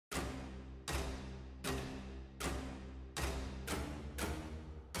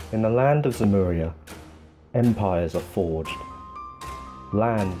In the land of Zemuria, empires are forged,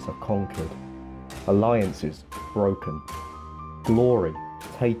 lands are conquered, alliances broken, glory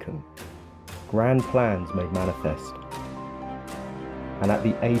taken, grand plans made manifest, and at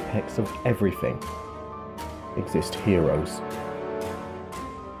the apex of everything exist heroes.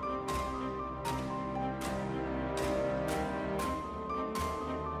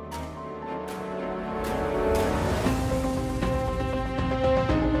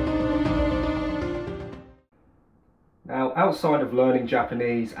 Now, outside of learning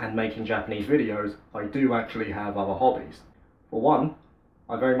Japanese and making Japanese videos, I do actually have other hobbies. For one,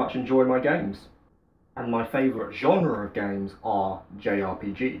 I very much enjoy my games, and my favourite genre of games are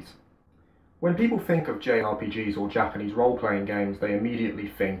JRPGs. When people think of JRPGs or Japanese role-playing games, they immediately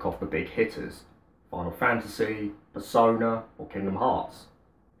think of the big hitters: Final Fantasy, Persona, or Kingdom Hearts.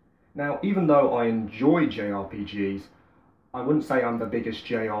 Now, even though I enjoy JRPGs, I wouldn't say I'm the biggest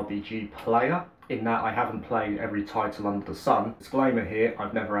JRPG player, in that I haven't played every title under the sun. Disclaimer here,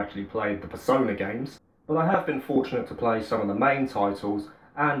 I've never actually played the Persona games, but I have been fortunate to play some of the main titles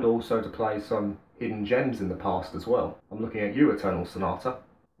and also to play some hidden gems in the past as well. I'm looking at you, Eternal Sonata.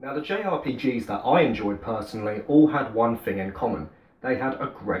 Now, the JRPGs that I enjoyed personally all had one thing in common. They had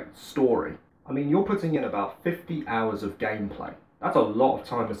a great story. I mean, you're putting in about 50 hours of gameplay. That's a lot of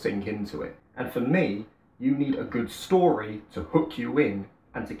time to sink into it. And for me, you need a good story to hook you in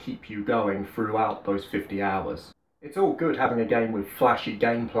and to keep you going throughout those 50 hours. It's all good having a game with flashy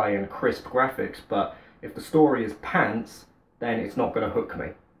gameplay and crisp graphics, but if the story is pants, then it's not going to hook me.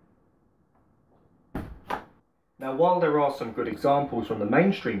 Now, while there are some good examples from the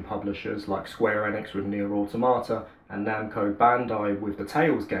mainstream publishers like Square Enix with Nier Automata and Namco Bandai with the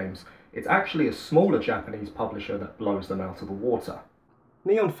Tales games, it's actually a smaller Japanese publisher that blows them out of the water.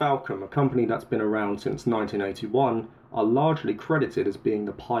 Nihon Falcom, a company that's been around since 1981, are largely credited as being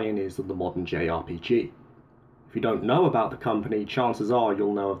the pioneers of the modern JRPG. If you don't know about the company, chances are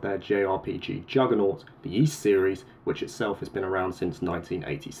you'll know of their JRPG juggernaut, the East series, which itself has been around since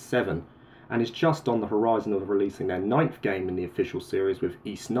 1987, and is just on the horizon of releasing their 9th game in the official series with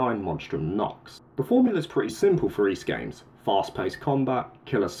Ys 9 Monstrum Nox. The formula's pretty simple for Ys games: fast-paced combat,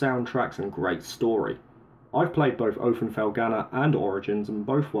 killer soundtracks, and great story. I've played both Felgana and Origins, and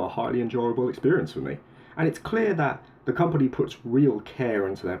both were a highly enjoyable experience for me, and it's clear that the company puts real care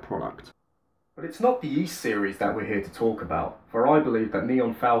into their product. But it's not the East series that we're here to talk about, for I believe that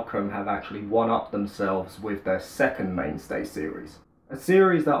Nihon Falcom have actually one-upped themselves with their second mainstay series. A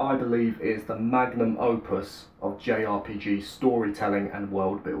series that I believe is the magnum opus of JRPG storytelling and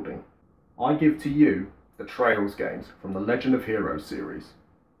world building. I give to you the Trails games from the Legend of Heroes series.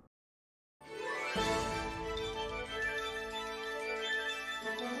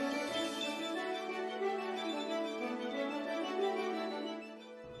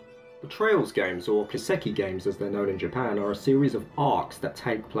 The Trails games, or Kiseki games as they're known in Japan, are a series of arcs that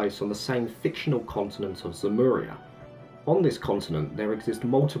take place on the same fictional continent of Zemuria. On this continent, there exist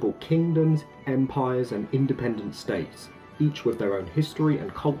multiple kingdoms, empires, and independent states, each with their own history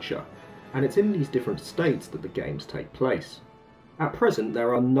and culture, and it's in these different states that the games take place. At present,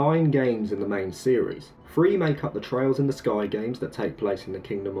 there are 9 games in the main series. 3 make up the Trails in the Sky games that take place in the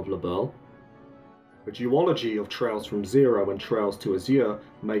Kingdom of Liberl. A duology of Trails from Zero and Trails to Azure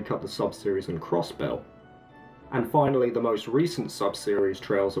make up the sub-series in Crossbell. And finally, the most recent sub-series,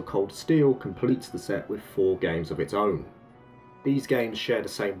 Trails of Cold Steel, completes the set with 4 games of its own. These games share the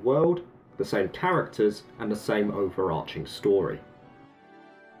same world, the same characters, and the same overarching story.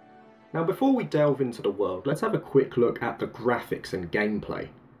 Now, before we delve into the world, let's have a quick look at the graphics and gameplay.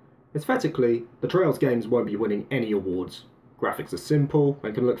 Aesthetically, the Trails games won't be winning any awards. Graphics are simple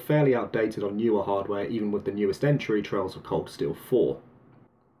and can look fairly outdated on newer hardware, even with the newest entry, Trails of Cold Steel 4.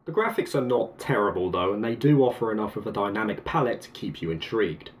 The graphics are not terrible though, and they do offer enough of a dynamic palette to keep you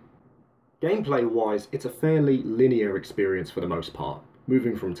intrigued. Gameplay-wise, it's a fairly linear experience for the most part,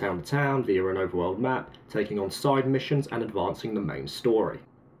 moving from town to town via an overworld map, taking on side missions and advancing the main story.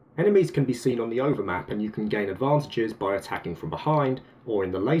 Enemies can be seen on the overmap, and you can gain advantages by attacking from behind, or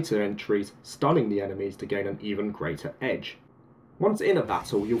in the later entries, stunning the enemies to gain an even greater edge. Once in a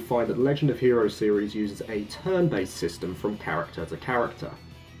battle, you'll find that the Legend of Heroes series uses a turn-based system from character to character.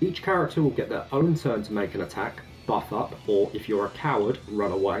 Each character will get their own turn to make an attack, buff up, or if you're a coward,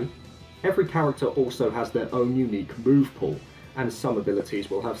 run away. Every character also has their own unique move pool, and some abilities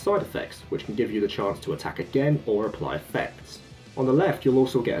will have side effects, which can give you the chance to attack again or apply effects. On the left, you'll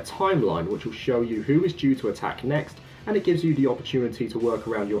also get a timeline which will show you who is due to attack next, and it gives you the opportunity to work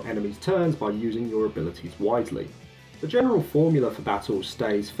around your enemy's turns by using your abilities wisely. The general formula for battles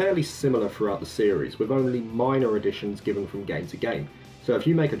stays fairly similar throughout the series, with only minor additions given from game to game, So if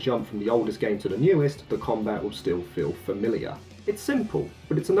you make a jump from the oldest game to the newest, the combat will still feel familiar. It's simple,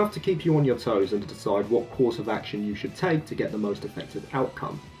 but it's enough to keep you on your toes and to decide what course of action you should take to get the most effective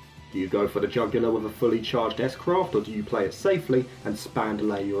outcome. Do you go for the jugular with a fully charged S-craft, or do you play it safely and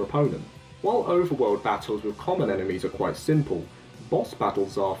spandalay your opponent? While overworld battles with common enemies are quite simple, boss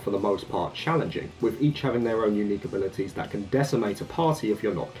battles are for the most part challenging, with each having their own unique abilities that can decimate a party if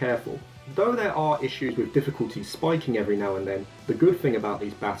you're not careful. Though there are issues with difficulty spiking every now and then, the good thing about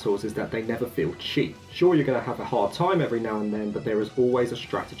these battles is that they never feel cheap. Sure, you're going to have a hard time every now and then, but there is always a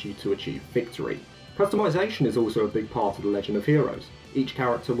strategy to achieve victory. Customization is also a big part of the Legend of Heroes. Each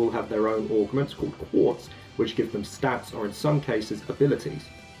character will have their own augments called quartz, which give them stats or in some cases abilities.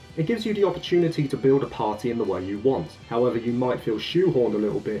 It gives you the opportunity to build a party in the way you want. However, you might feel shoehorned a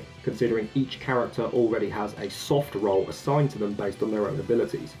little bit, considering each character already has a soft role assigned to them based on their own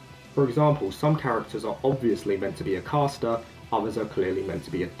abilities. For example, some characters are obviously meant to be a caster, others are clearly meant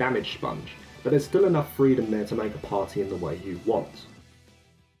to be a damage sponge, but there's still enough freedom there to make a party in the way you want.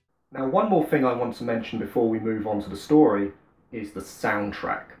 Now, one more thing I want to mention before we move on to the story is the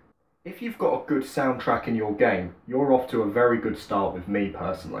soundtrack. If you've got a good soundtrack in your game, you're off to a very good start with me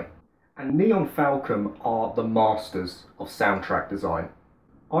personally. And Nihon Falcom are the masters of soundtrack design.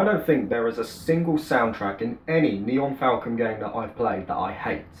 I don't think there is a single soundtrack in any Nihon Falcom game that I've played that I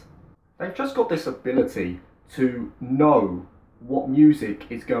hate. They've just got this ability to know what music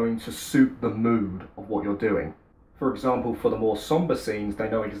is going to suit the mood of what you're doing. For example, for the more somber scenes,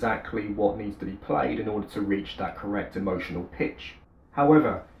 they know exactly what needs to be played in order to reach that correct emotional pitch.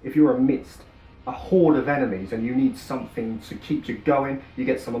 However, if you're amidst a horde of enemies and you need something to keep you going, you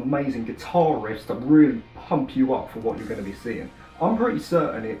get some amazing guitar riffs that really pump you up for what you're going to be seeing. I'm pretty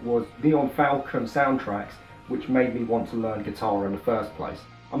certain it was Nihon Falcom soundtracks which made me want to learn guitar in the first place.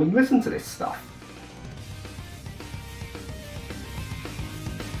 I mean, listen to this stuff.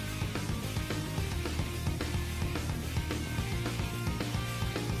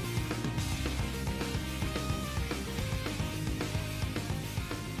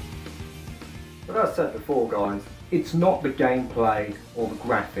 But as I said before, guys, it's not the gameplay or the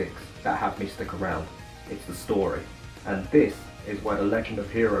graphics that have me stick around, it's the story. And this is where the Legend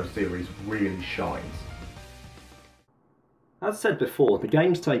of Heroes series really shines. As said before, the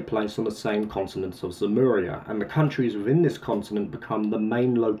games take place on the same continent of Zemuria, and the countries within this continent become the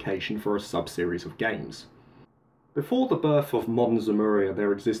main location for a sub-series of games. Before the birth of modern Zemuria,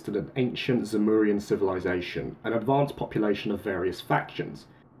 there existed an ancient Zemurian civilization, an advanced population of various factions.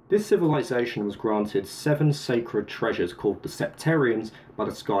 This civilization was granted 7 sacred treasures called the Septarians by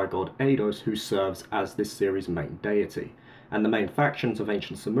the sky god Eidos, who serves as this series' main deity, and the main factions of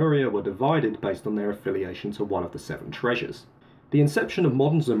ancient Zemuria were divided based on their affiliation to one of the 7 treasures. The inception of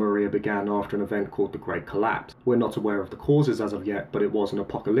modern Zemuria began after an event called the Great Collapse. We're not aware of the causes as of yet, but it was an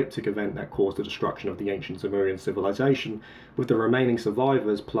apocalyptic event that caused the destruction of the ancient Zemurian civilization, with the remaining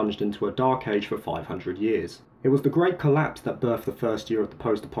survivors plunged into a dark age for 500 years. It was the Great Collapse that birthed the first year of the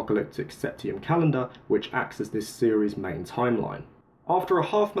post-apocalyptic Septium calendar, which acts as this series' main timeline. After a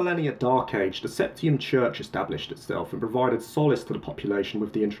half-millennia dark age, the Septium Church established itself and provided solace to the population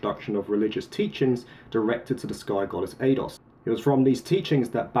with the introduction of religious teachings directed to the sky goddess Eidos. It was from these teachings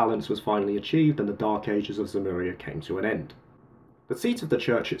that balance was finally achieved and the dark ages of Zemuria came to an end. The seat of the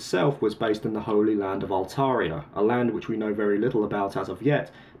church itself was based in the holy land of Altaria, a land which we know very little about as of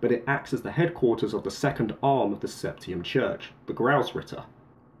yet, but it acts as the headquarters of the second arm of the Septium Church, the Grausritter.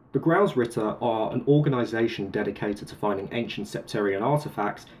 The Grausritter are an organisation dedicated to finding ancient Septarian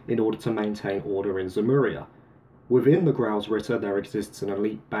artefacts in order to maintain order in Zemuria. Within the Grausritter there exists an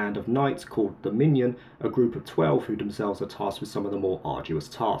elite band of knights called the Minion, a group of 12 who themselves are tasked with some of the more arduous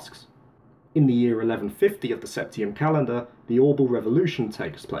tasks. In the year 1150 of the Septium calendar, the Orbal Revolution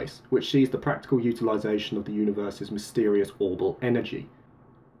takes place, which sees the practical utilisation of the universe's mysterious orbal energy.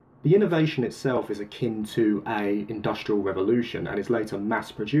 The innovation itself is akin to an industrial revolution and is later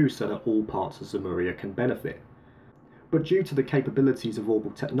mass-produced so that all parts of Zemuria can benefit. But due to the capabilities of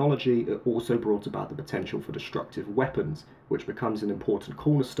orbal technology, it also brought about the potential for destructive weapons, which becomes an important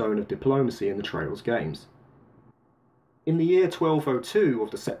cornerstone of diplomacy in the Trails games. In the year 1202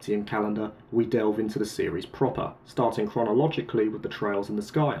 of the Septium calendar, we delve into the series proper, starting chronologically with the Trails in the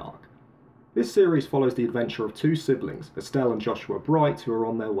Sky arc. This series follows the adventure of 2 siblings, Estelle and Joshua Bright, who are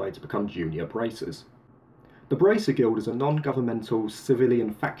on their way to become junior bracers. The Bracer Guild is a non-governmental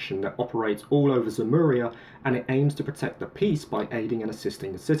civilian faction that operates all over Zemuria, and it aims to protect the peace by aiding and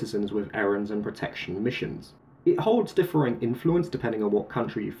assisting the citizens with errands and protection missions. It holds differing influence depending on what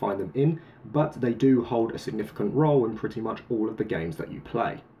country you find them in, but they do hold a significant role in pretty much all of the games that you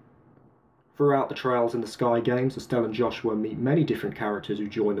play. Throughout the Trails in the Sky games, Estelle and Joshua meet many different characters who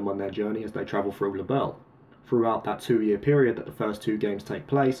join them on their journey as they travel through Labelle. Throughout that 2-year period that the first two games take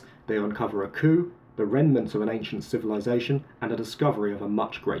place, they uncover a coup, the remnants of an ancient civilization, and a discovery of a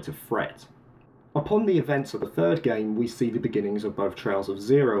much greater threat. Upon the events of the third game, we see the beginnings of both Trails of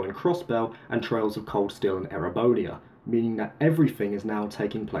Zero and Crossbell and Trails of Cold Steel and Erebonia, meaning that everything is now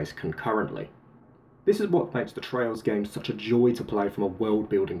taking place concurrently. This is what makes the Trails games such a joy to play from a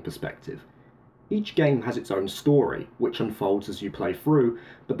world-building perspective. Each game has its own story, which unfolds as you play through,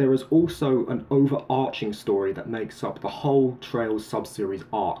 but there is also an overarching story that makes up the whole Trails sub-series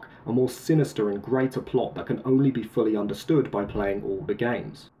arc, a more sinister and greater plot that can only be fully understood by playing all the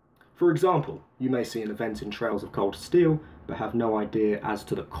games. For example, you may see an event in Trails of Cold Steel, but have no idea as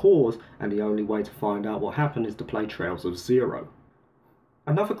to the cause, and the only way to find out what happened is to play Trails of Zero.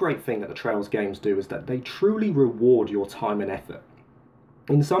 Another great thing that the Trails games do is that they truly reward your time and effort.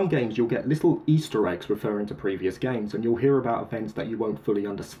 In some games you'll get little Easter eggs referring to previous games, and you'll hear about events that you won't fully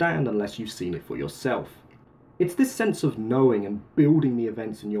understand unless you've seen it for yourself. It's this sense of knowing and building the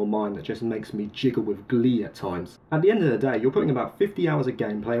events in your mind that just makes me jiggle with glee at times. At the end of the day, you're putting about 50 hours of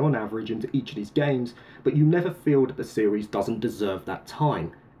gameplay on average into each of these games, but you never feel that the series doesn't deserve that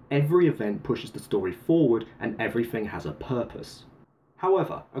time. Every event pushes the story forward and everything has a purpose.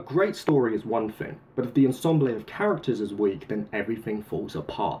 However, a great story is one thing, but if the ensemble of characters is weak, then everything falls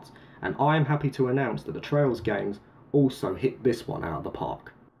apart. And I am happy to announce that the Trails games also hit this one out of the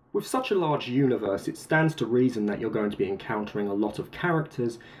park. With such a large universe, it stands to reason that you're going to be encountering a lot of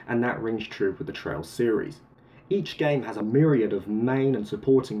characters, and that rings true with the Trails series. Each game has a myriad of main and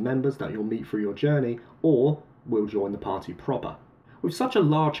supporting members that you'll meet through your journey, or will join the party proper. With such a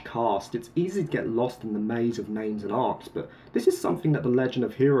large cast, it's easy to get lost in the maze of names and arcs, but this is something that the Legend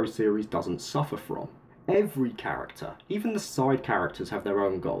of Heroes series doesn't suffer from. Every character, even the side characters, have their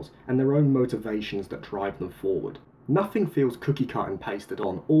own goals, and their own motivations that drive them forward. Nothing feels cookie cut and pasted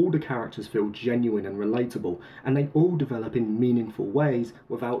on, all the characters feel genuine and relatable, and they all develop in meaningful ways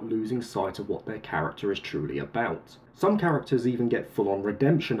without losing sight of what their character is truly about. Some characters even get full-on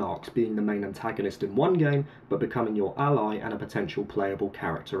redemption arcs, being the main antagonist in one game, but becoming your ally and a potential playable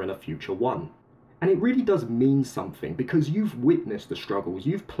character in a future one. And it really does mean something, because you've witnessed the struggles,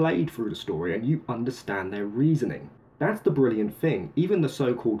 you've played through the story, and you understand their reasoning. That's the brilliant thing, even the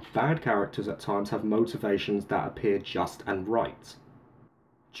so-called bad characters at times have motivations that appear just and right.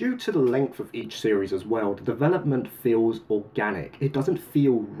 Due to the length of each series as well, the development feels organic, it doesn't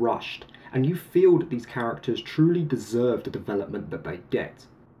feel rushed, and you feel that these characters truly deserve the development that they get.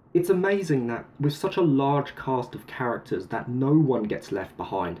 It's amazing that with such a large cast of characters that no one gets left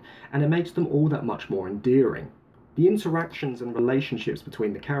behind, and it makes them all that much more endearing. The interactions and relationships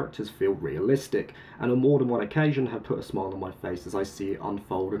between the characters feel realistic, and on more than one occasion have put a smile on my face as I see it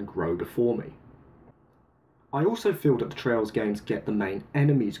unfold and grow before me. I also feel that the Trails games get the main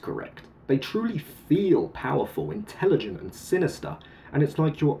enemies correct. They truly feel powerful, intelligent and sinister, and it's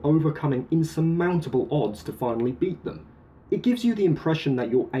like you're overcoming insurmountable odds to finally beat them. It gives you the impression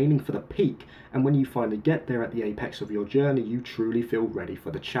that you're aiming for the peak, and when you finally get there at the apex of your journey, you truly feel ready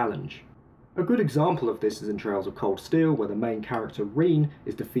for the challenge. A good example of this is in Trails of Cold Steel, where the main character Reen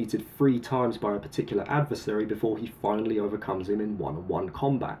is defeated 3 times by a particular adversary before he finally overcomes him in one-on-one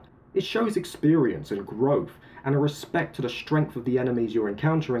combat. It shows experience and growth, and a respect to the strength of the enemies you're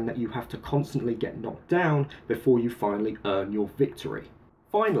encountering that you have to constantly get knocked down before you finally earn your victory.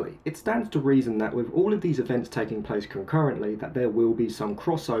 Finally, it stands to reason that with all of these events taking place concurrently, that there will be some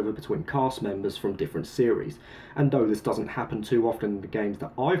crossover between cast members from different series, and though this doesn't happen too often in the games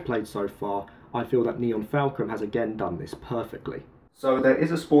that I've played so far, I feel that Nihon Falcom has again done this perfectly. So there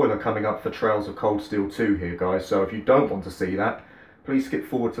is a spoiler coming up for Trails of Cold Steel 2 here guys, so if you don't want to see that, please skip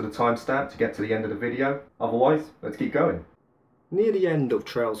forward to the timestamp to get to the end of the video, otherwise, let's keep going. Near the end of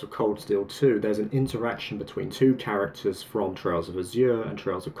Trails of Cold Steel 2, there's an interaction between 2 characters from Trails of Azure and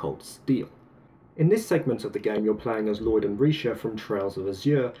Trails of Cold Steel. In this segment of the game, you're playing as Lloyd and Risha from Trails of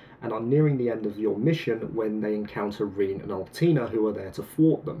Azure, and are nearing the end of your mission when they encounter Reen and Altina, who are there to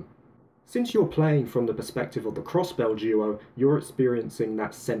thwart them. Since you're playing from the perspective of the Crossbell duo, you're experiencing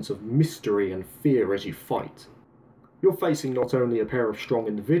that sense of mystery and fear as you fight. You're facing not only a pair of strong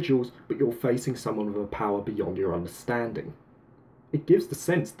individuals, but you're facing someone with a power beyond your understanding. It gives the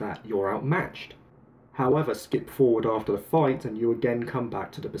sense that you're outmatched. However, skip forward after the fight and you again come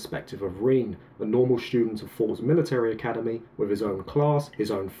back to the perspective of Reen, a normal student of Falls Military Academy with his own class, his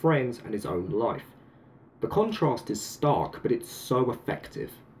own friends and his own life. The contrast is stark, but it's so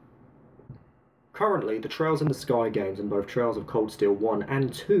effective. Currently, the Trails in the Sky games in both Trails of Cold Steel 1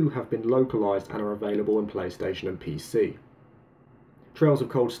 and 2 have been localized and are available on PlayStation and PC. Trails of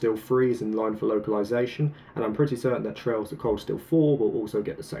Cold Steel 3 is in line for localization, and I'm pretty certain that Trails of Cold Steel 4 will also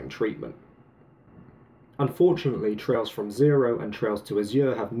get the same treatment. Unfortunately, Trails from Zero and Trails to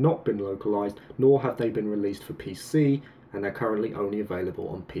Azure have not been localized, nor have they been released for PC, and they're currently only available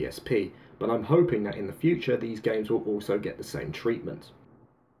on PSP, but I'm hoping that in the future these games will also get the same treatment.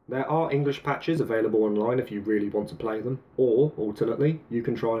 There are English patches available online if you really want to play them, or, alternately, you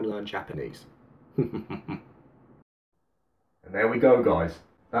can try and learn Japanese. And there we go, guys.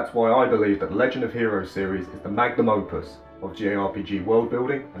 That's why I believe that the Legend of Heroes series is the magnum opus of JRPG world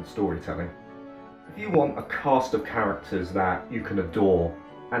building and storytelling. If you want a cast of characters that you can adore,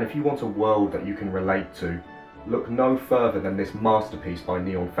 and if you want a world that you can relate to, look no further than this masterpiece by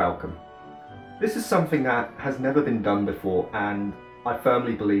Nihon Falcom. This is something that has never been done before, and I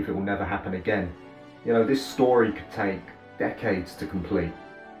firmly believe it will never happen again. You know, this story could take decades to complete.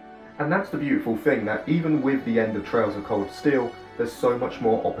 And that's the beautiful thing, that even with the end of Trails of Cold Steel, there's so much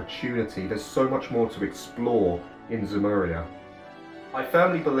more opportunity, there's so much more to explore in Zemuria. I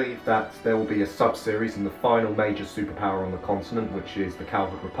firmly believe that there will be a sub-series in the final major superpower on the continent, which is the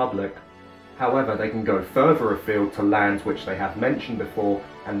Calvert Republic. However, they can go further afield to lands which they have mentioned before,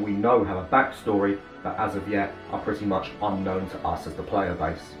 and we know have a backstory that as of yet are pretty much unknown to us as the player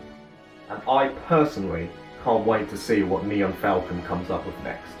base. And I personally can't wait to see what Nihon Falcom comes up with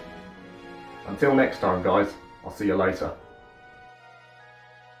next. Until next time, guys, I'll see you later.